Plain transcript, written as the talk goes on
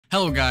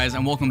Hello guys,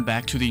 and welcome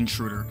back to the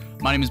Intruder.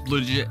 My name is Blue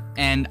Digit,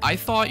 and I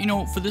thought,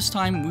 for this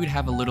time we would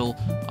have a little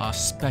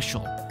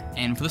special.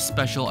 And for this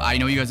special, I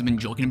know you guys have been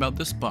joking about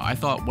this, but I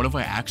thought, what if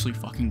I actually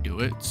fucking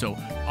do it? So,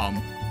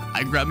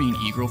 I grabbed me an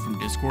e-girl from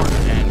Discord,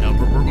 and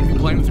we're going to be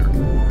playing with her.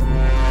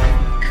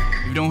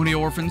 If you don't know any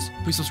orphans,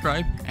 please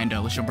subscribe, and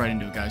let's jump right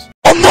into it, guys.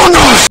 Among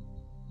Us!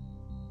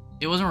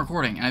 It wasn't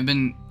recording, and I've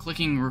been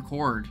clicking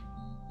record.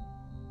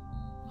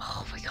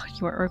 Oh my god,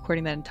 you weren't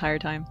recording that entire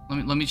time.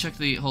 Let me check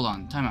the, hold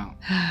on, timeout.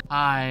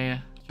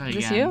 Hi. Try Is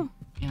again. this you?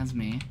 Yeah, it's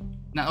me.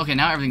 Now, okay,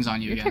 now everything's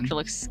on you Your again. character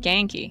looks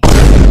skanky.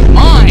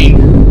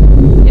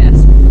 Mine!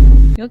 Yes.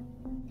 You look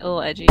a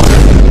little edgy.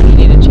 You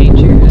need to change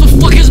your... What the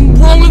fuck is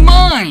wrong with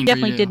mine?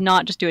 Definitely did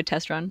not just do a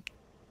test run.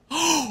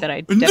 That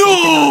I definitely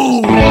No!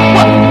 did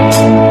not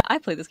just... I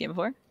played this game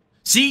before.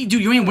 See?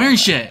 Dude, you ain't wearing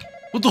shit.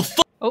 What the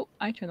fuck? Oh,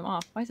 I turned them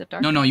off. Why is it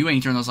dark? No, you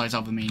ain't turn those lights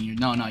off with me.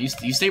 No, you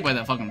stay by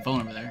that fucking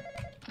phone over there.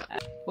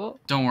 Whoa.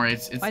 Don't worry,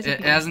 it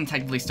hasn't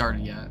technically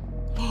started yet.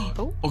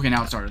 Oh. Okay,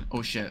 now it started.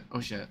 Oh shit.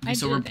 Okay,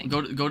 so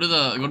go to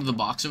the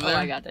box over there.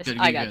 I got this. Good,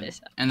 I got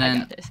this. And then I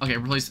got this. okay,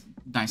 replace.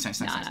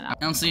 Nice. No. I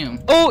don't see him.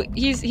 Oh,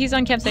 he's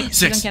on camp 6.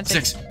 He's on camp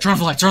 6. Turn off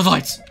the lights. Turn off the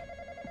lights.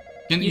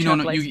 You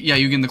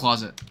get in the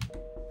closet.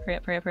 Hurry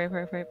up. Got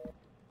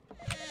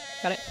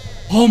it.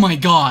 Oh my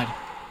god.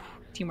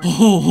 Teamwork.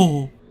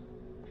 Oh.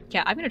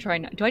 Yeah, I'm gonna try.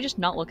 Do I just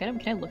not look at him?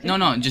 Can I look at him?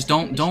 No, just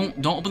don't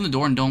open the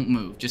door and don't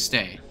move. Just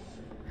stay.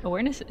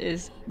 Awareness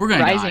is We're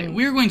gonna rising. die.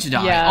 We're going to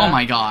die. Yeah. Oh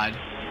my god.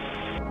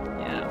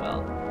 Yeah,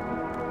 well,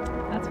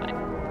 that's fine.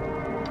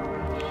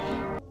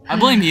 I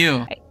blame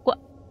you. What?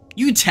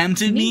 You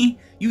tempted me.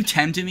 You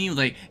tempted me with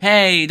like,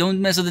 hey,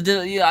 don't mess with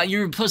the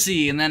you're a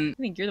pussy, and then.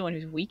 I think you're the one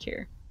who's weak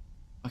here.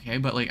 Okay,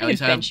 but like I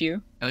can bench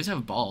you. At least I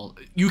have a ball.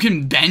 You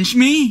can bench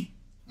me.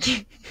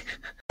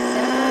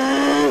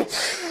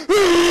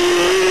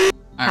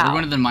 Alright, we're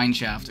going to the mine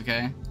shaft,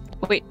 okay?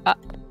 Wait,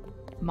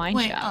 mine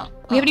shaft?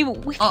 We haven't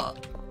even...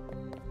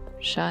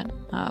 Shut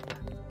up.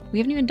 We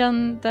haven't even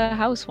done the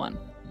house one.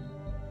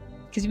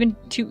 Because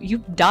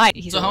you've died.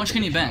 So how much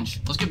can you bench?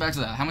 Let's get back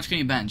to that. How much can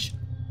you bench?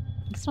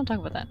 Let's not talk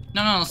about that.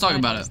 No, let's talk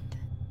about it.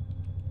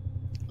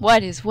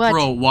 What is what?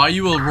 Bro, why are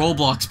you a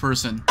Roblox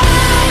person?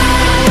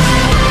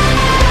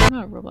 I'm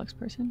not a Roblox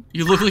person.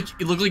 You look like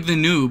the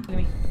noob.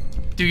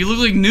 Dude, you look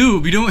like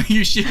noob. You don't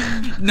your shit.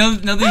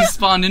 Nothing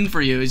spawned in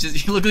for you. It's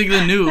just you look like the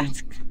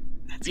noob.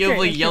 That's you have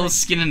great, like yellow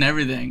skin and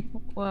everything.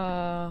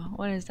 Whoa,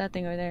 what is that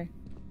thing over there?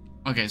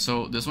 Okay,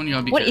 so this one you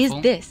gotta be careful.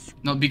 What is this?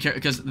 No, be careful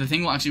because the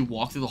thing will actually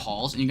walk through the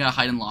halls and you gotta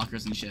hide in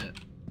lockers and shit.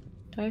 Do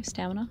I have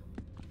stamina?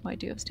 Oh, I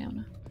do have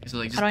stamina. Okay, so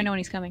like, how do I know when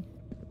he's coming?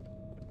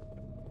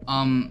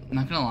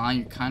 Not gonna lie,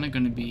 you're kind of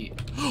gonna be.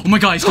 Oh my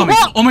god, he's coming!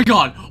 Oh my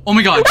god! Oh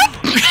my god!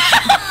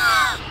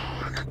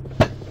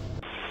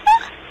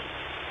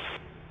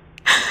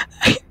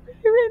 I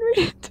ran right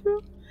into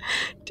him.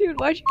 Dude,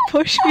 why'd you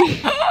push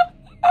me?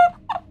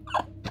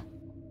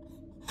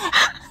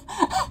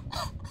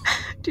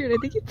 Dude, I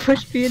think you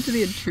pushed me into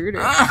the intruder.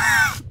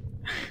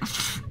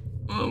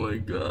 Oh my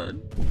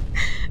god.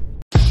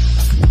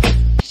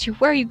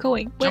 Where are you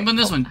going? Jump in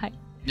this one. Hi.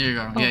 There you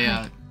go. Okay.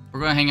 Yeah.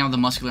 We're gonna hang out with the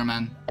muscular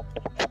man.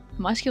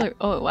 Muscular?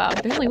 Oh, wow.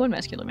 There's only one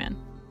muscular man.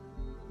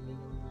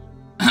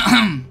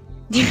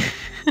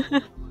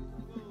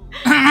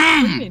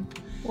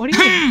 What do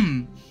you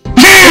mean?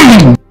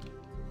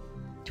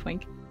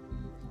 Twink.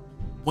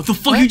 What the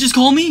fuck you just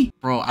called me?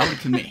 Bro, I would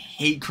commit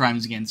hate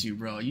crimes against you,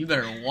 bro. You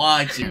better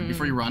watch it.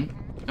 Before you run,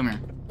 come here.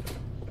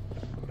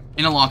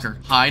 In a locker.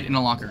 Hide in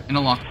a locker. In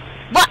a locker.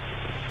 What?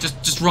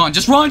 Just run.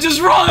 Just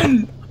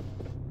run!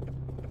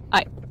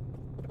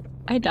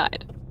 I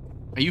died.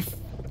 Are you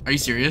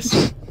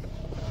serious?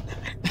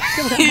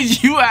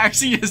 Did you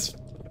actually just...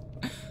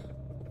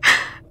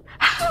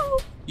 How?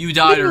 You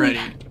died already.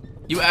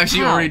 You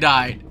actually already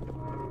died.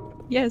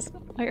 Yes,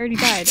 I already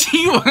died.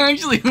 You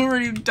actually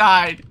already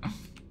died.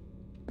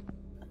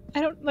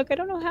 I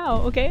don't know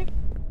how, okay?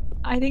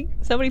 I think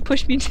somebody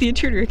pushed me into the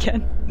intruder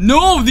again.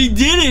 No, they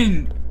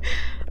didn't!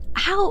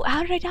 How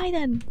did I die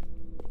then?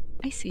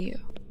 I see you.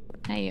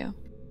 Not you.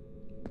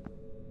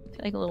 I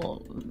feel like a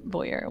little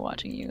voyeur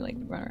watching you like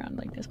run around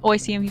like this. Oh, I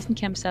see him. He's in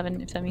Camp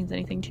 7, if that means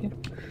anything to you.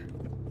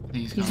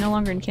 He's no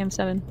longer in Camp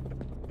 7.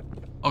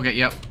 Okay,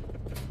 yep.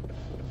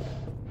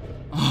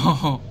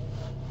 Oh.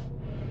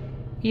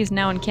 He is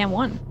now in Camp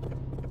 1.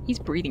 He's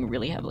breathing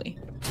really heavily.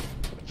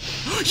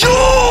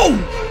 Yo!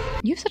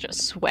 You have such a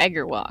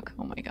swagger walk.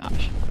 Oh my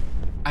gosh.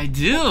 I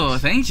do.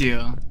 Thank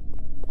you.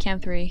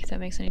 Camp 3, if that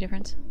makes any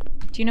difference.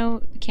 Do you know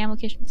the cam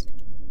locations?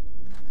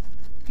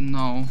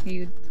 No.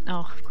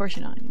 Oh, of course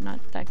you're not. You're not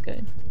that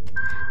good.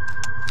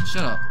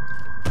 Shut up.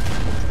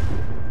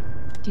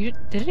 Did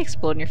it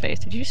explode in your face?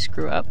 Did you just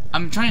screw up?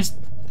 I'm trying to...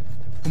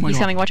 Oh my god. He's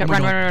coming. Watch out.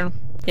 Run.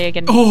 Yeah,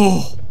 again.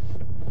 Oh!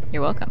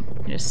 You're welcome.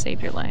 You just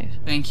saved your life.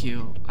 Thank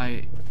you.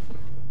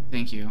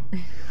 Thank you.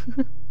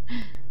 You're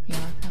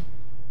welcome.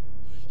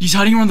 He's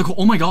hiding around the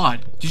corner. Oh my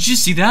god. Did you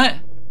see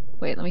that?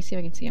 Wait, let me see if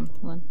I can see him.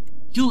 Hold on.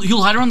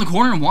 He'll hide around the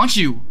corner and watch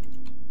you.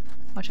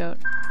 Watch out.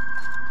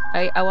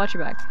 I watch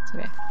your back. It's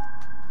okay.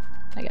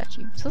 I got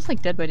you. So it's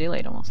like Dead by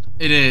Daylight almost.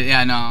 It is,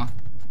 yeah, no.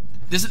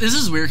 This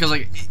is weird because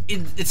like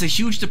it's a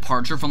huge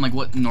departure from like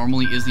what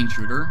normally is the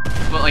Intruder,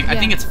 but like I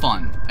think it's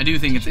fun. I do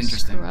think it's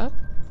interesting. Screw up?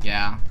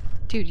 Yeah.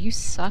 Dude, you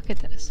suck at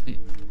this.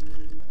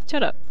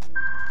 Shut up,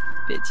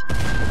 bitch.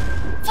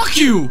 Fuck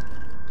you!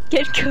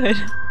 Get good.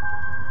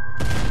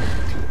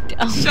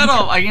 Oh Shut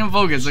up! I can't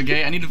focus.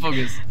 Okay, I need to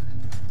focus.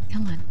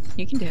 Come on,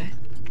 you can do it.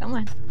 Come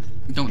on.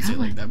 Don't say it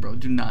like that, bro.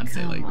 Do not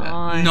say it like that.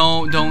 on.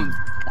 No, don't.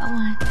 Come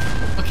on.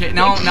 Okay,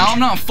 now I'm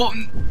not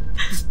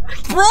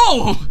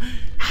bro!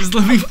 Just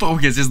let me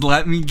focus. Just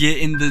let me get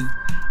in the.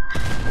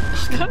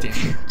 Oh, God damn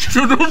it.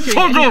 Shut the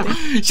fuck up!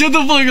 Shut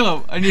the fuck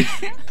up! I need.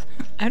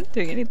 I'm not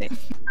doing anything.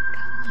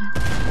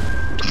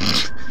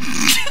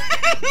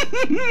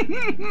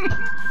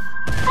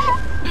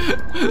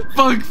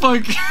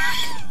 Fuck.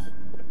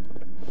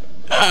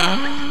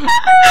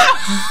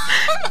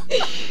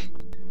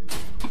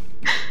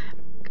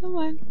 Come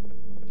on.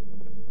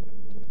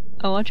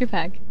 Oh, watch your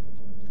pack.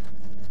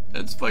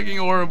 That's fucking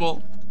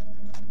horrible.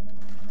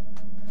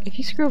 If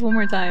you screw up one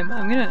more time,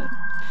 I'm gonna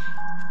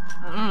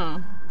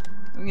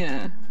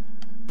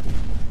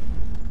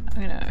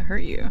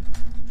hurt you.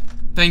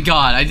 Thank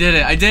God, I did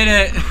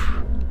it.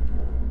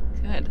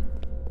 Good.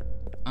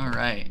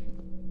 Alright.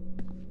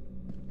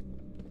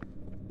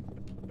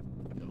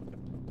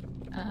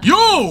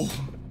 Yo!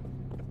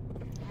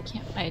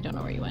 I don't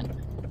know where you went.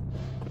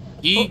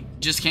 He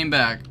just came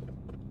back.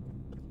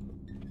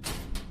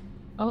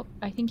 Oh,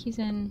 I think he's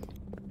in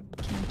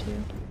Cam 2.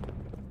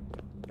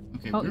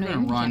 Okay, Oh, we're no,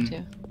 gonna run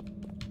Cam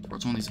 2.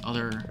 towards one of these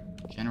other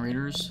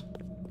generators.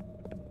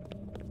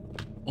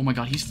 Oh my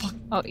God, he's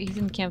Oh, he's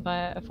in Camp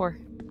 4.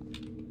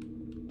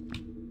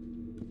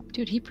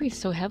 Dude, he breathes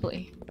so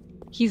heavily.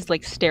 He's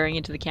like staring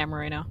into the camera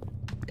right now.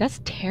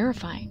 That's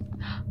terrifying.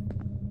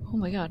 Oh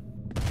my God.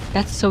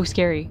 That's so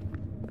scary.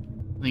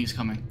 I think he's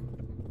coming.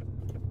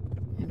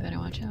 You better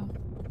watch out.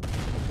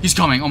 He's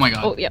coming, oh my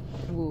God. Oh, yep.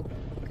 Ooh,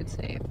 good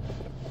save.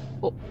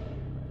 Oh.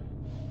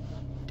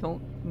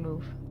 Don't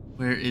move.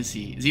 Where is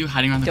he? Is he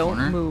hiding around the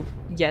corner? Don't move.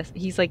 Yes,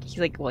 he's well,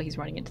 he's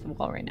running into the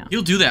wall right now.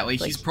 He'll do that.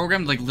 Like he's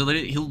programmed. Like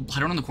literally, he'll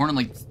hide around the corner and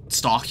like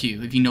stalk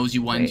you if he knows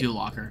you went into the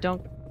locker.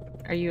 Don't.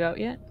 Are you out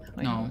yet?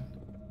 Wait, No.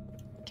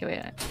 Okay, wait.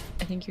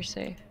 I think you're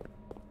safe.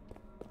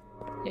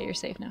 Yeah, you're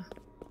safe now.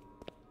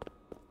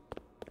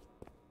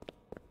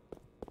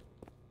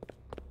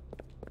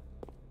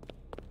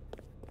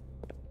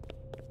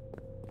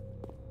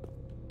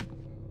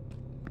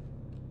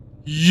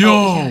 Yo!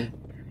 Oh, yeah.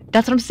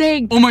 That's what I'm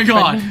saying. Oh my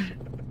God!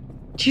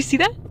 Did you see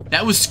that?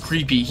 That was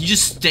creepy. He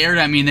just stared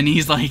at me and then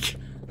he's like...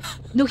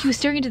 No, he was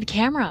staring into the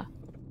camera.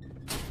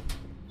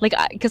 Like,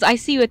 because I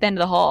see you at the end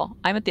of the hall.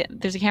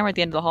 There's a camera at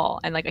the end of the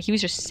hall, and like he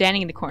was just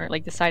standing in the corner,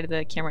 like the side of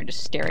the camera, and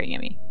just staring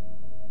at me.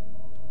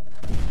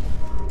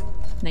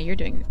 Now you're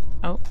doing.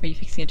 Oh, are you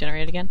fixing a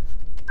generator again?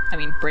 I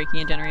mean, breaking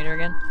a generator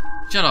again?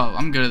 Shut up!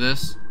 I'm good at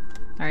this.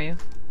 Are you?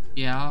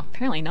 Yeah.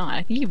 Apparently not.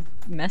 I think you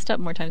messed up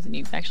more times than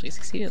you actually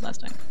succeeded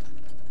last time.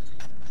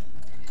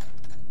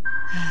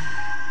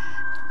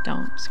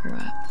 Don't screw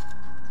up.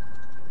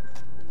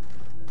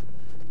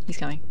 He's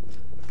coming.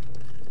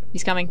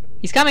 He's coming.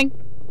 He's coming!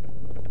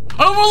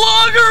 I'm a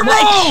logger,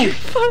 bro! You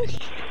fucking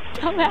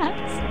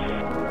dumbass.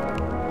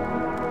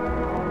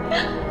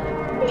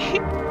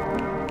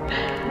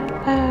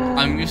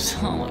 I'm gonna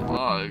sound like a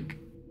log.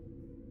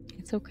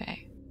 It's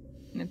okay.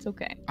 It's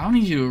okay. I don't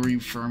need you to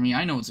refer me.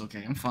 I know it's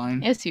okay. I'm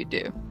fine. Yes, you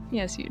do.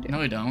 Yes, you do. No,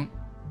 I don't.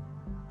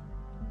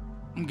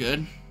 I'm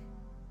good.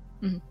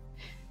 Mm-hmm.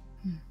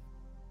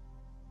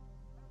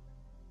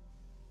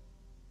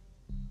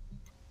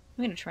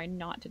 I'm gonna try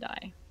not to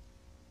die.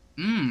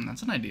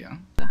 That's an idea.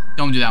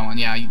 Don't do that one.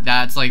 Yeah,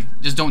 that's like,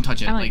 just don't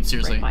touch it. I'm like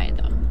seriously. right by it,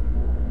 though.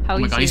 How Oh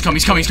my God, he's coming.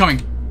 He's coming. He's coming.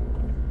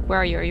 Where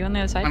are you? Are you on the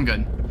other side? I'm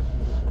good.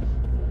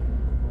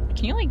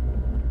 Can you like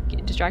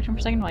distract him for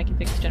a second while I can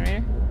fix the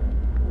generator?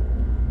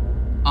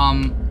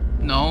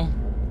 No.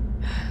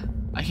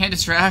 I can't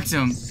distract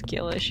him.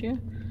 Skill issue.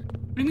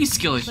 What do you mean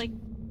skill issue? Like,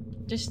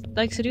 just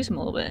like seduce him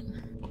a little bit.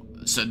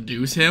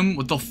 Seduce him?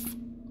 What the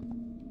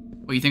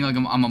What, you think like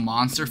I'm a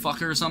monster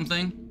fucker or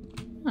something?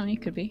 Oh, you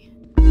could be.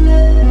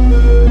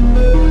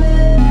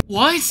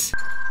 What?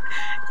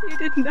 You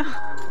didn't know.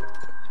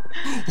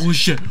 Holy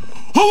shit!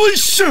 Holy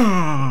shit!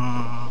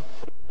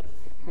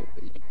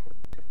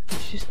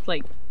 It's just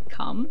like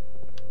come.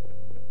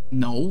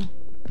 No.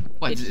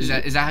 What is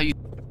that how you?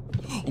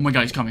 Oh my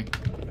God, he's coming.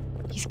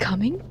 He's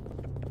coming?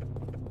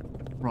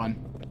 Run.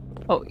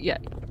 Oh yeah,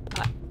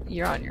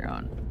 you're on your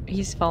own.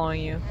 He's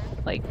following you,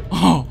 like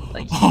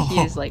he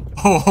is like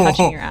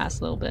touching your ass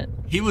a little bit.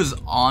 He was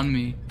on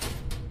me.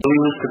 He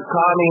used to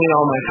call me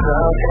on my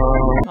cell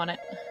phone. On it.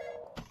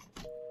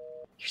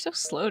 You're so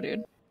slow,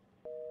 dude.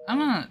 I'm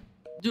not,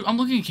 dude. I'm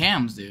looking at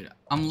cams, dude.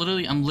 I'm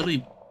literally.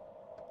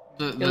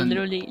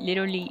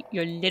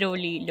 You're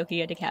literally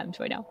looking at the cams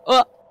right now.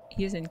 Oh,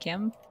 he's in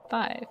cam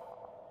 5.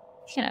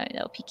 He's kind of a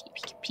little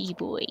peeky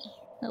boy.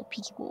 Little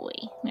peeky boy.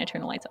 I'm gonna turn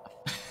the lights off.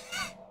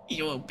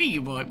 You little piggy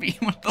boy,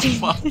 what the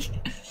fuck?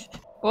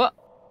 Oh,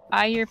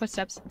 I hear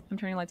footsteps. I'm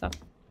turning the lights off.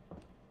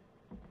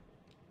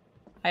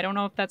 I don't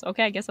know if that's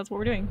okay. I guess that's what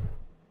we're doing.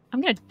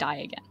 I'm gonna die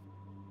again.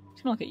 I'm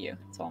just gonna look at you.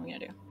 That's all I'm gonna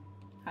do.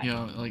 Hi.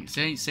 Yo, like,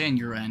 say on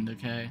your end,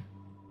 okay?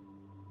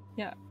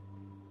 Yeah.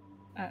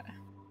 Yo,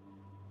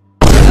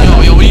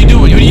 what are you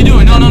doing? What are you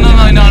doing? No.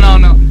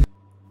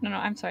 No,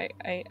 I'm sorry.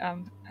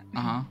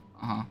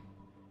 Uh-huh.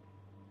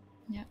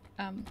 Yeah.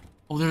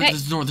 Oh, there's Hey.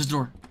 this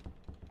door.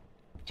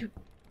 Dude.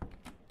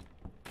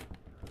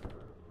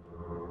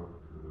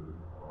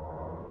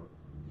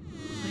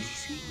 What is he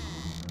saying?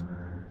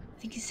 I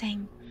think he's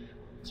saying,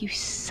 "You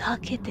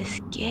suck at this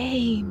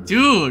game."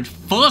 Dude,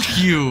 fuck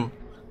you.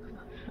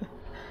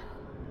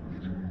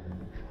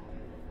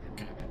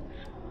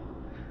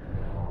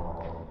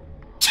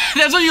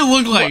 That's what you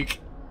look like,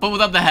 but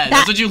without the head.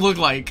 That's what you look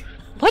like.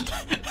 What?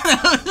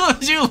 That's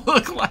what you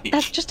look like.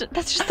 That's just what?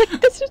 That's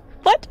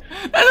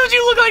what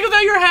you look like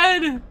without your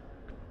head,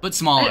 but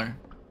smaller.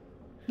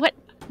 What?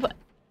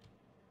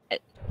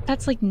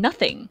 That's like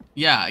nothing.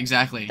 Yeah,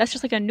 exactly. That's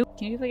just like a new.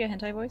 Can you give like a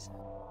hentai voice?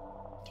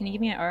 Can you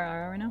give me an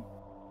RR right now?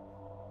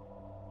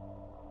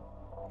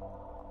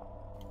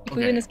 If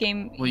we win this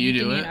game, will you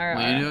give do me it? an RR.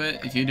 Will you do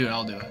it? If you do it,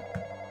 I'll do it.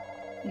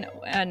 No,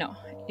 no.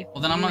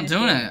 Well, then I'm not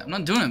doing it. I'm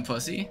not doing it,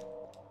 pussy.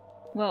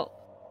 Well,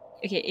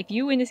 okay, if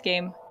you win this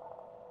game,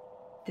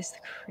 this is the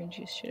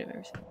cringiest shit I've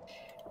ever seen.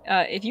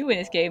 If you win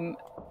this game,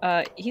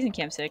 he's in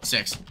Camp 6.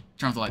 6.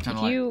 Turn off the light, turn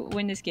off the If light. you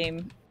win this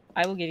game,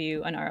 I will give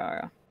you an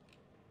RR.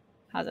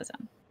 How's that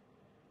sound?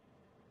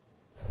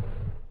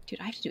 Dude,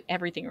 I have to do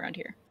everything around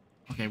here.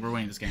 Okay, we're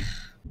winning this game.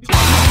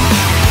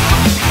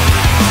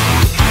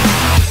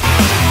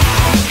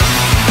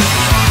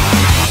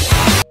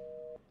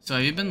 So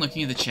have you been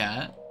looking at the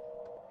chat?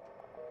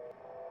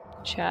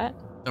 Chat?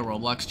 The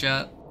Roblox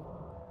chat?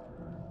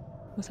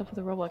 What's up with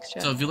the Roblox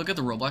chat? So if you look at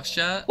the Roblox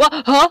chat... What?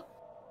 Huh?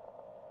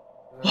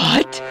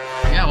 What?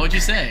 Yeah, what'd you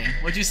say?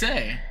 What'd you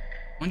say?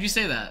 When'd you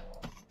say that?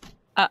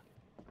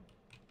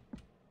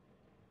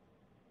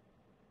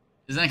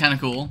 Isn't that kind of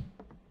cool?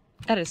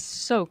 That is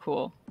so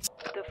cool.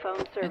 The phone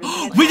service.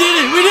 We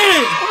did it! We did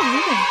it!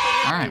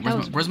 Oh, Alright, That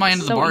was where's my end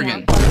of the so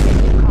bargain?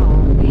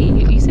 Hey,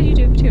 you said you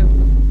do too.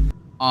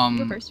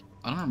 Go first.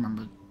 I don't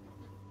remember.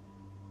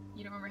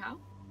 You don't remember how?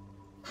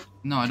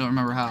 No, I don't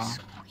remember how.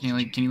 Can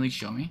you like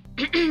show me?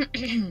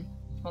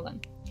 Hold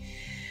on.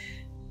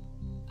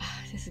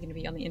 This is gonna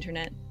be on the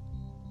internet.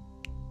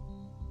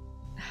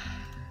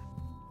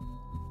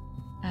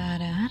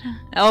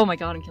 Oh my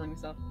god, I'm killing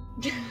myself.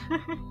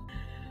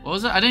 What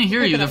was that? I didn't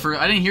hear you.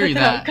 I didn't hear you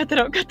that. Cut that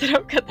out.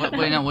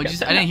 Wait, no, what'd you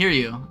say? I didn't hear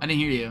you. I didn't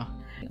hear you.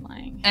 You're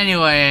lying.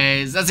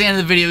 Anyways, that's the end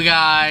of the video,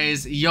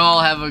 guys.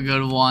 Y'all have a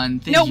good one.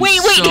 Thank you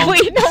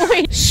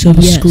Wait.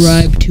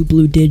 Subscribe to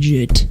Blue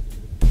Digit.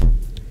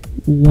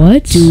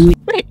 What?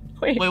 Wait.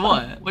 Wait,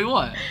 what? Wait,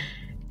 what?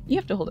 You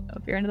have to hold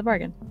up your end of the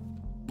bargain.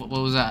 What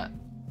was that?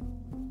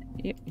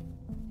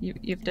 You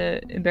have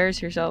to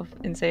embarrass yourself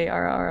and say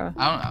ara.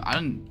 I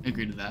didn't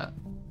agree to that.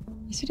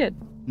 Yes, you did.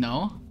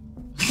 No.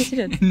 Yes, you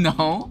did.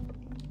 No.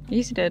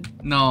 Yes, you did.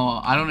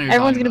 No, I don't know. What you're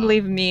Everyone's talking gonna about.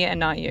 believe me and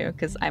not you,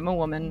 because I'm a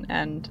woman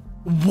and.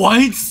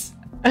 What?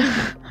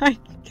 Can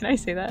I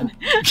say that?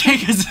 Okay,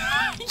 cause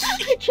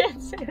I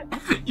can't say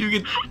that. you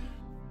could.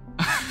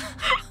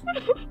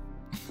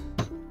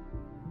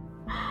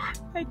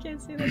 I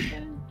can't say that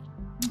again.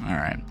 All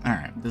right.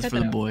 This is Cut for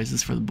the that out. boys.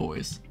 This is for the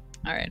boys.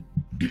 All right.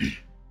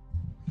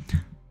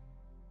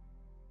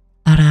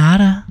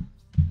 Ara.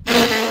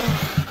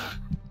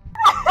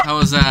 How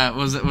was that?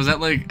 Was that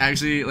like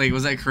actually like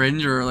was that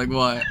cringe or like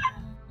what?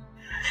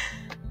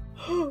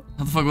 How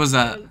the fuck was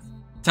that?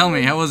 Tell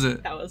me, how was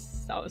it? That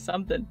was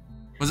something.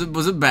 Was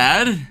it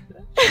bad?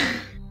 I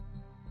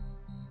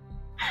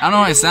don't know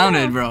how I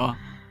sounded, bro.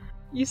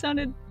 You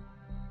sounded.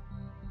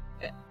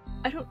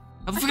 I don't.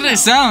 How the fuck did I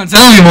sound?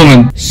 Tell me,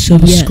 woman.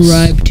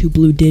 Subscribe to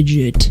Blue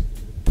Digit.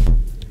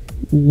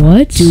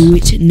 What? Do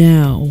it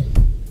now.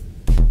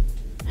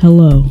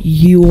 Hello.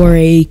 You are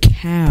a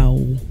cow.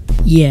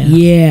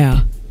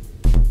 Yeah.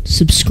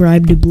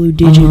 Subscribe to Blue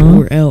Digit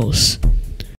or else.